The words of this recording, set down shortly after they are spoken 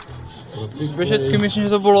Bežecky myslím,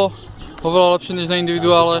 že to bolo oveľa lepšie než na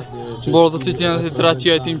individuále. Bolo to cítiť na tej trati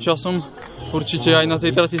aj tým časom. Určite aj na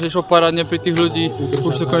tej trati sa išlo parádne pri tých ľudí.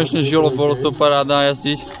 Už to konečne žilo, bolo to paráda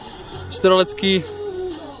jazdiť. Strelecký,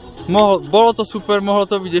 bolo to super, mohlo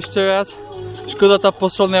to byť ešte viac. Škoda tá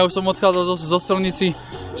posledná, ja už som odchádzal zo strelnici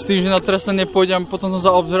s tým, že na trestné nepôjdem, potom som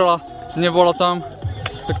sa obzrela, nebola tam.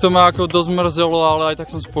 Tak to ma ako dosť mrzelo, ale aj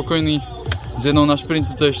tak som spokojný s jednou na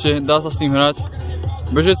šprintu, to ešte dá sa s tým hrať.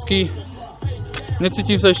 Bežecký,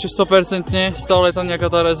 necítim sa ešte 100%, stále je tam nejaká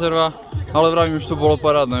tá rezerva, ale vravím, už to bolo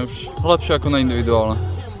parádne, už lepšie ako na individuálne.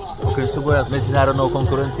 Okrem súboja s medzinárodnou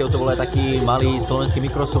konkurenciou to bol aj taký malý slovenský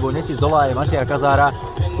mikrosúboj. Dnes si z dola aj Mateja Kazára.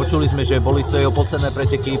 Počuli sme, že boli to jeho posledné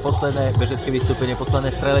preteky, posledné bežecké vystúpenie,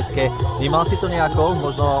 posledné strelecké. Vnímal si to nejako?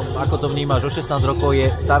 Možno ako to vnímaš? O 16 rokov je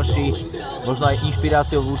starší, možno aj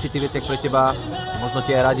inšpiráciou v určitých veciach pre teba, možno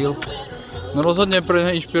ti aj radil? No rozhodne pre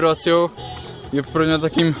mňa inšpiráciou, je pre mňa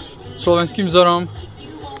takým slovenským vzorom.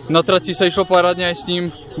 Na trati sa išlo parádne aj s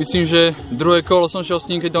ním. Myslím, že druhé kolo som šiel s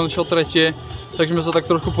ním, keď on šiel tretie, takže sme sa tak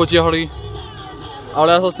trošku potiahli.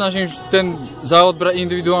 Ale ja sa snažím ten závod brať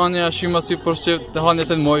individuálne a všímať si proste hlavne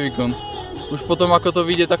ten môj výkon. Už potom ako to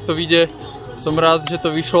vyjde, tak to vyjde. Som rád, že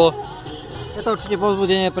to vyšlo. Je to určite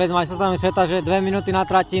povzbudenie pred majstrovstvami sveta, že 2 minúty na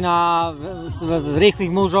trati na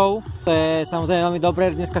rýchlych mužov. To je samozrejme veľmi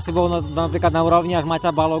dobré. Dneska si bol napríklad na úrovni až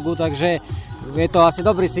Maťa Balogu, takže je to asi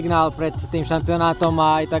dobrý signál pred tým šampionátom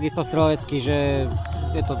a aj takisto strelecký, že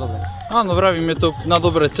je to dobré. Áno, vravím, je to na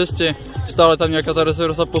dobrej ceste. Stále tam nejaká tá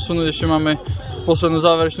rezerva sa posunúť. Ešte máme poslednú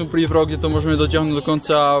záverečnú prípravu, kde to môžeme dotiahnuť do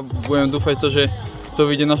konca a budem dúfať to, že to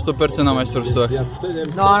vyjde na 100% na majstrovstvách.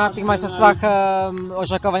 No a na tých majstrovstvách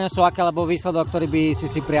očakávania sú aké, alebo výsledok, ktorý by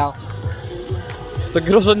si prial? Tak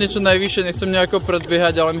rozhodne čo najvyššie, nechcem nejako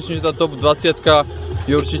predbiehať, ale myslím, že tá top 20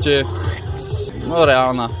 je určite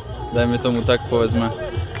reálna. Dajme tomu tak, povedzme.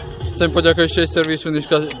 Chcem poďakovať ešte aj servisu,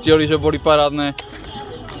 dneška dieli, že boli parádne.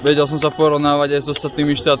 Vedel som sa porovnávať aj s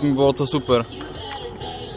ostatnými štátmi, bolo to super.